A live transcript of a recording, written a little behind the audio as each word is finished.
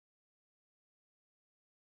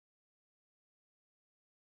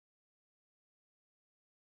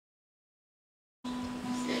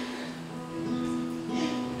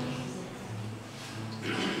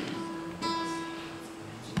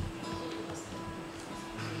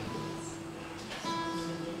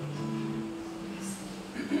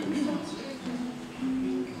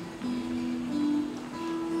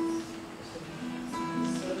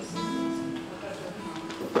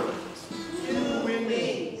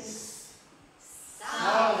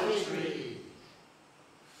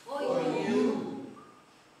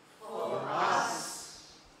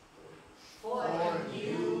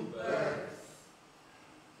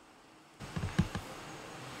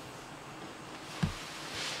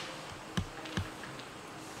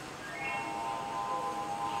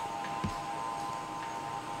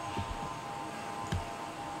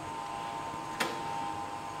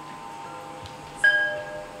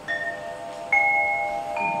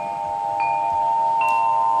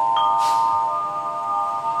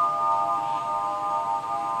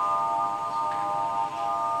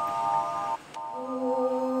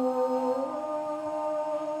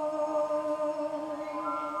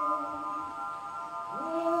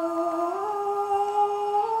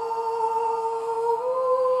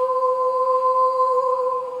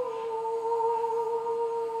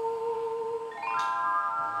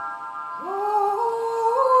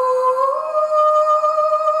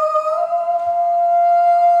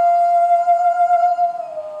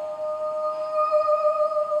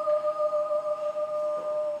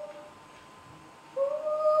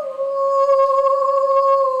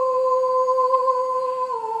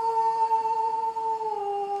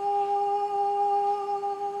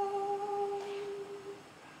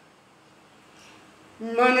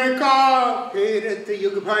मन का फेरत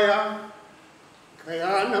युग भया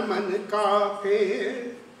गया न मन का फेर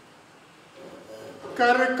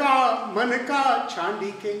कर का मन का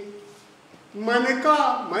चांदी के मन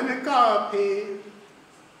का फेर.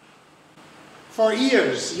 For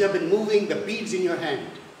years you have been moving the beads in your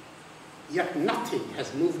hand, yet nothing has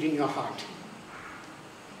moved in your heart.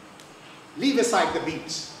 Leave aside the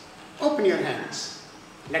beads, open your hands,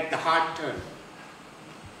 let the heart turn.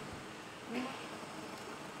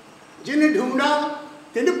 जिन ढूंढा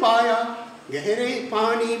तिन पाया गहरे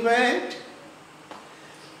पानी बैठ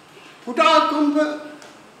फुटा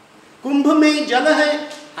कुंभ में जल है.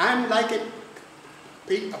 I am like a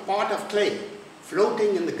pot of clay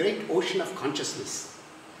floating in the great ocean of consciousness.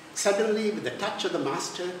 Suddenly, with the touch of the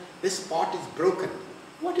master, this pot is broken.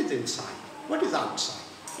 What is inside? What is outside?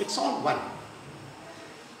 It's all one.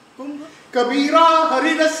 Kabira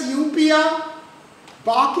hariras yupiya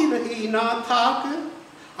baki rahi na thak.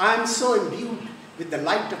 I am so imbued with the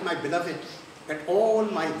light of my beloved that all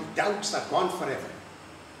my doubts are gone forever.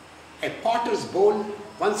 A potter's bowl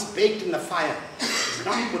once baked in the fire is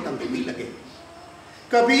not put on the wheel again.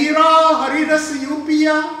 Kabira hariras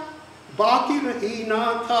yupiya baki rahi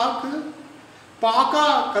na thak. Paka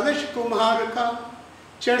kalash kumhar ka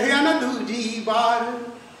chadhya na duji bar.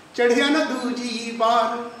 Chadhya na duji bar.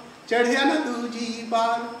 Chadhya na duji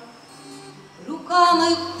bar. Руками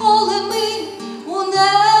голими у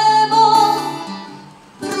небо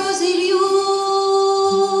розілюсь,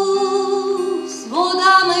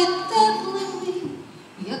 водами теплими,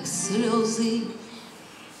 як сльози,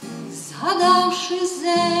 згадавши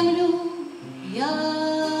землю, я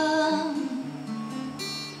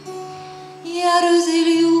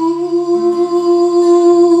розілюсь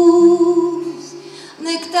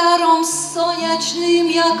нектаром сонячним,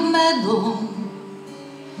 як медом,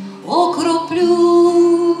 окроплюсь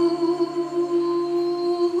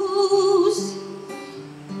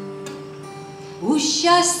у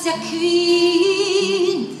щастя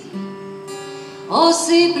квіт,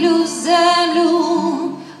 осиплю землю,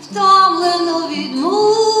 втомлену від мук,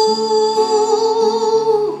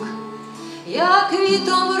 як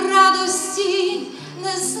квітом радості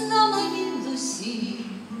незнаної досі,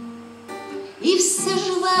 і все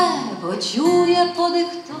живе, почує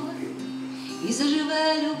подих той, і заживе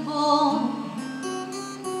любов.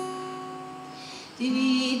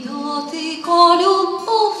 Твій дотик, о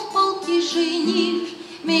любов, палкіший, ніж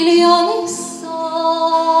мільйони сонць.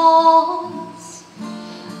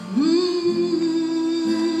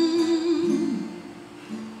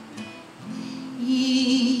 І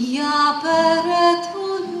я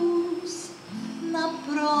перетворюсь на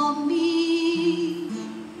промінь.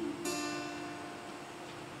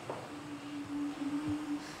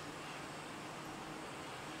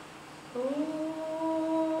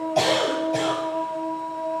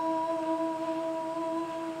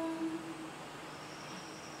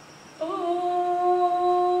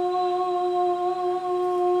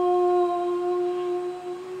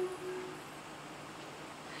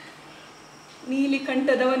 ನೀಲಿ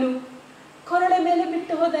ಕಂಠದವನು ಕೊರಳ ಮೇಲೆ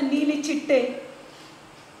ಬಿಟ್ಟು ಹೋದ ನೀಲಿ ಚಿಟ್ಟೆ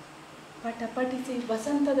ಪಟಪಟಿಸಿ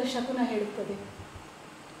ವಸಂತದ ಶಕುನ ಹೇಳುತ್ತದೆ.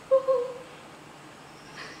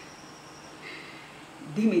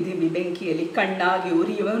 ಧಿಮಿ ಧಿಮಿ ಬೆಂಕಿಯಲ್ಲಿ ಕಣ್ಣಾಗಿ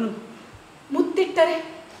ಉರಿಯುವವನು ಮುತ್ತಿಟ್ಟರೆ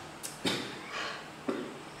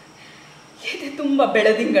ಎದೆ ತುಂಬ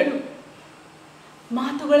ಬೆಳದಿಂಗಳು.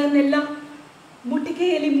 ಮಾತುಗಳನ್ನೆಲ್ಲ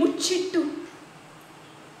ಮುಟಿಗೆಯಲ್ಲಿ ಮುಚ್ಚಿಟ್ಟು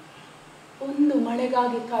ಒಂದು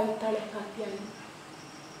ಮಳೆಗಾಗಿ ಕಾಯುತ್ತಾಳೆ Katyayani.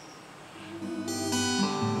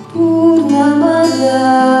 Purnamada,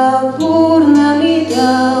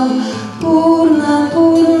 Purnamidam, Purna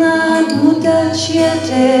Purna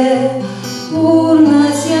Mudachyate,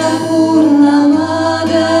 Purnasya Purnamadaya,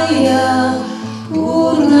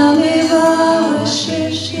 Purnameva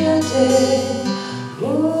Vashishyate.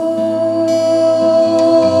 Purnamada,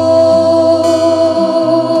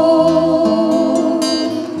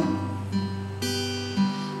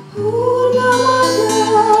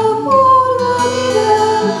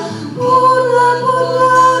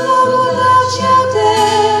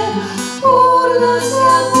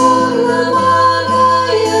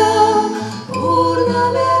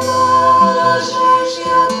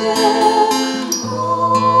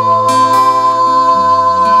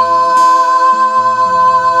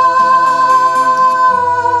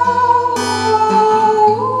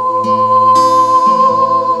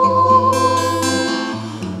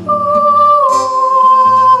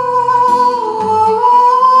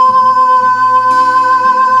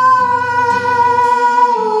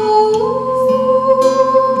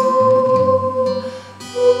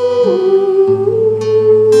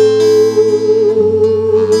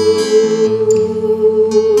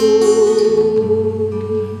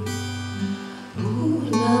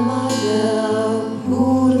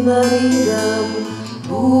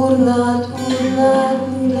 Purnat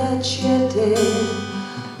mudachyate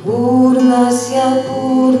Purnasya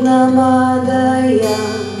Purnamadaya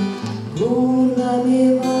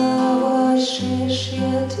Purnameva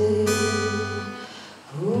Vashishyate.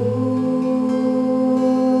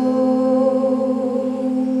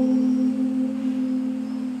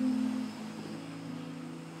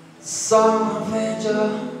 Song of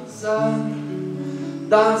angels and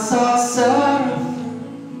dance of seraphim,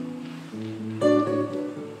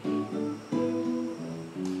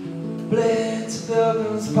 blades of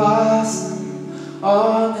pilgrims passing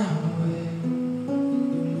on their way.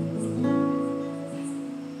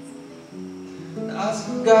 As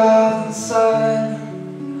we gather silent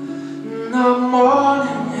in the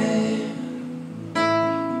morning air,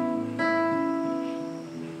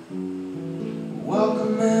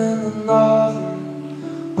 welcome in another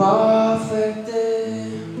perfect day.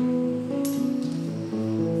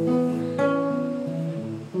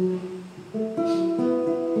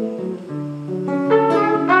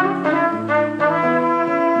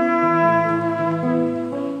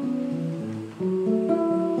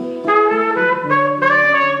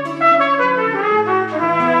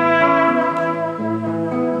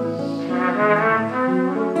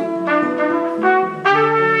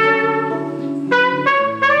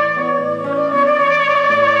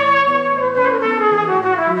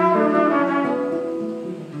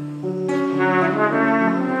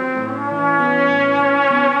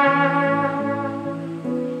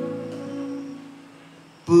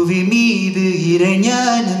 புவி மீது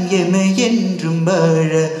இறைஞானம் எமையென்றும்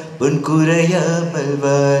வாழ பொன் குறையாமல்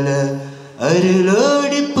வாழ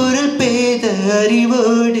அருளோடு பொருள் பேத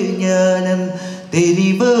அறிவோடு ஞானம்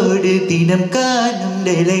தெரிவோடு தினம் காணும்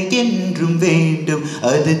நிலை என்றும் வேண்டும்.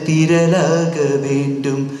 அது திரளாக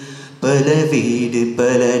வேண்டும். பல வீடு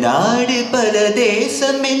பல நாடு பல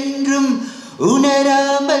தேசம் என்றும்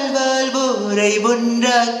உணராமல் வாழ்வோரை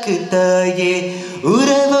ஒன்றாக்கு தாயே.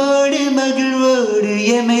 உறவோடு மகிழ்வோடு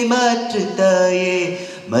எமை மாற்று தாயே.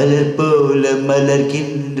 மலர் போல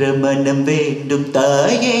மலர்கின்ற மனம் வேண்டும்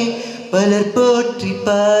தாயே. பலர் போற்றி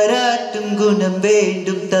பாராட்டும் குணம்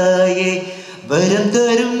வேண்டும் தாயே. வரம்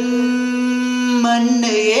தரும்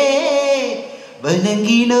மன்னையே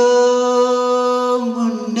வணங்கினோம்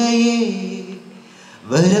உன்னையே.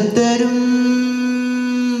 வரம் தரும்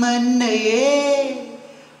மன்னையே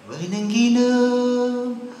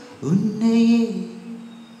வணங்கினோம் உன்னையே.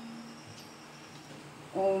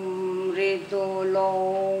 Om Rido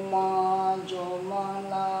Loma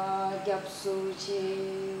Jomala Gyapsuchi.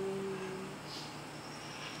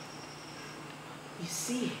 You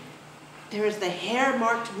see, there is the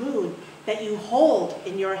hair-marked moon that you hold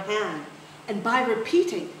in your hand, and by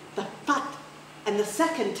repeating the Fat and the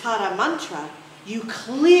second Tara mantra, you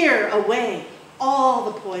clear away all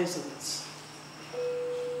the poisons.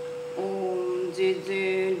 Om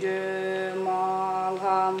Jiji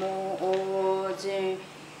Malhamo Oje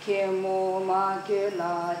Kemo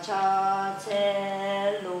Makila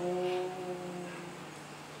Chachelo.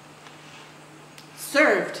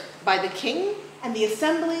 Served by the king and the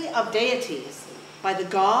assembly of deities, by the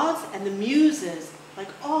gods and the muses,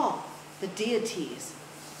 like all the deities,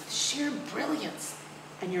 with sheer brilliance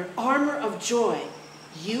and your armor of joy,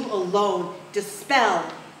 you alone dispel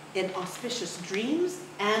inauspicious dreams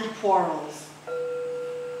and quarrels.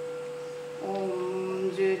 Om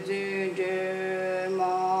Jiji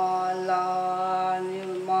Mala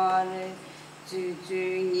Nilmane Jiji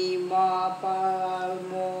Nima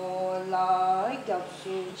Parmola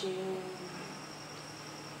Gyapsuji.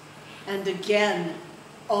 And again,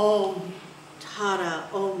 oh Tara,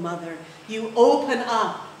 oh mother, you open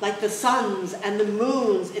up like the suns and the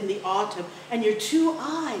moons in the autumn, and your two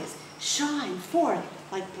eyes shine forth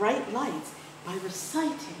like bright lights by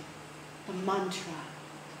reciting the mantra.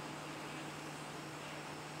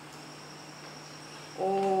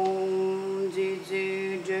 Om Jiji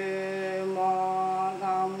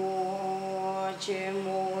Magamo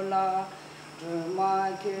Chemola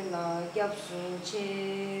Makila Gyapsuchi.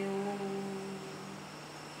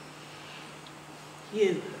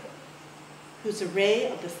 You, whose array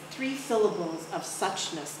of the 3 syllables of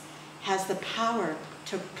suchness has the power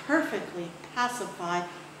to perfectly pacify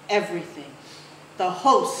everything. The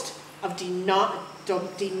host of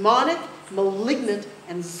demonic, malignant,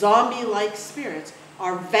 and zombie-like spirits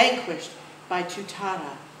are vanquished by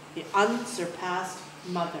Tutara, the unsurpassed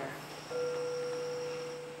mother.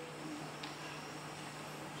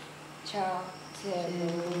 Cha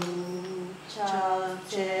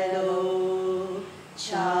Chachelo,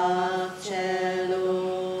 Chachelo.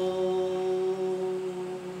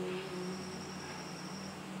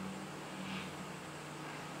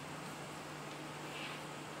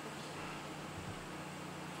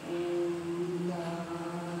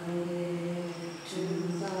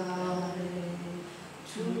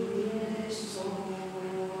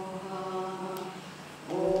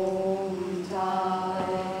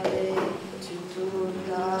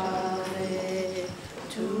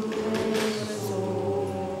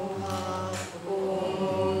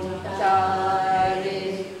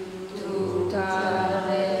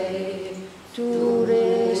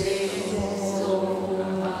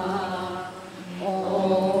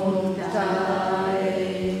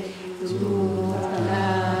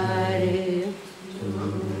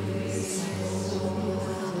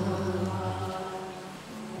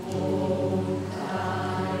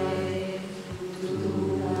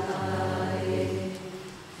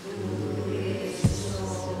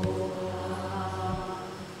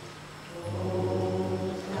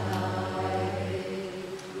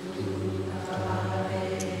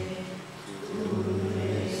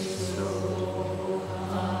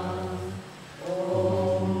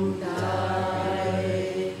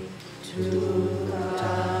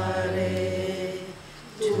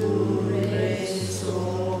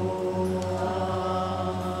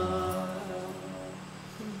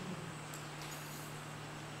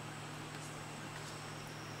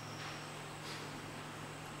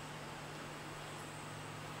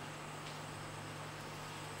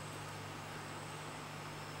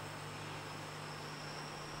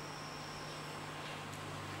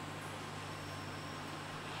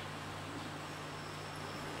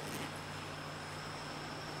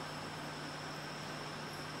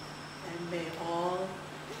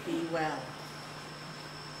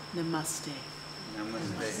 Namaste.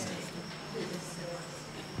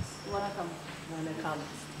 Welcome. Welcome.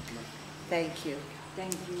 Thank you.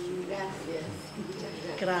 Thank you.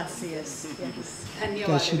 Gracias. Yes. ಧನ್ಯವಾದ.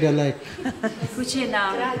 Cucina.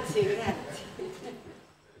 Grazie, grazie.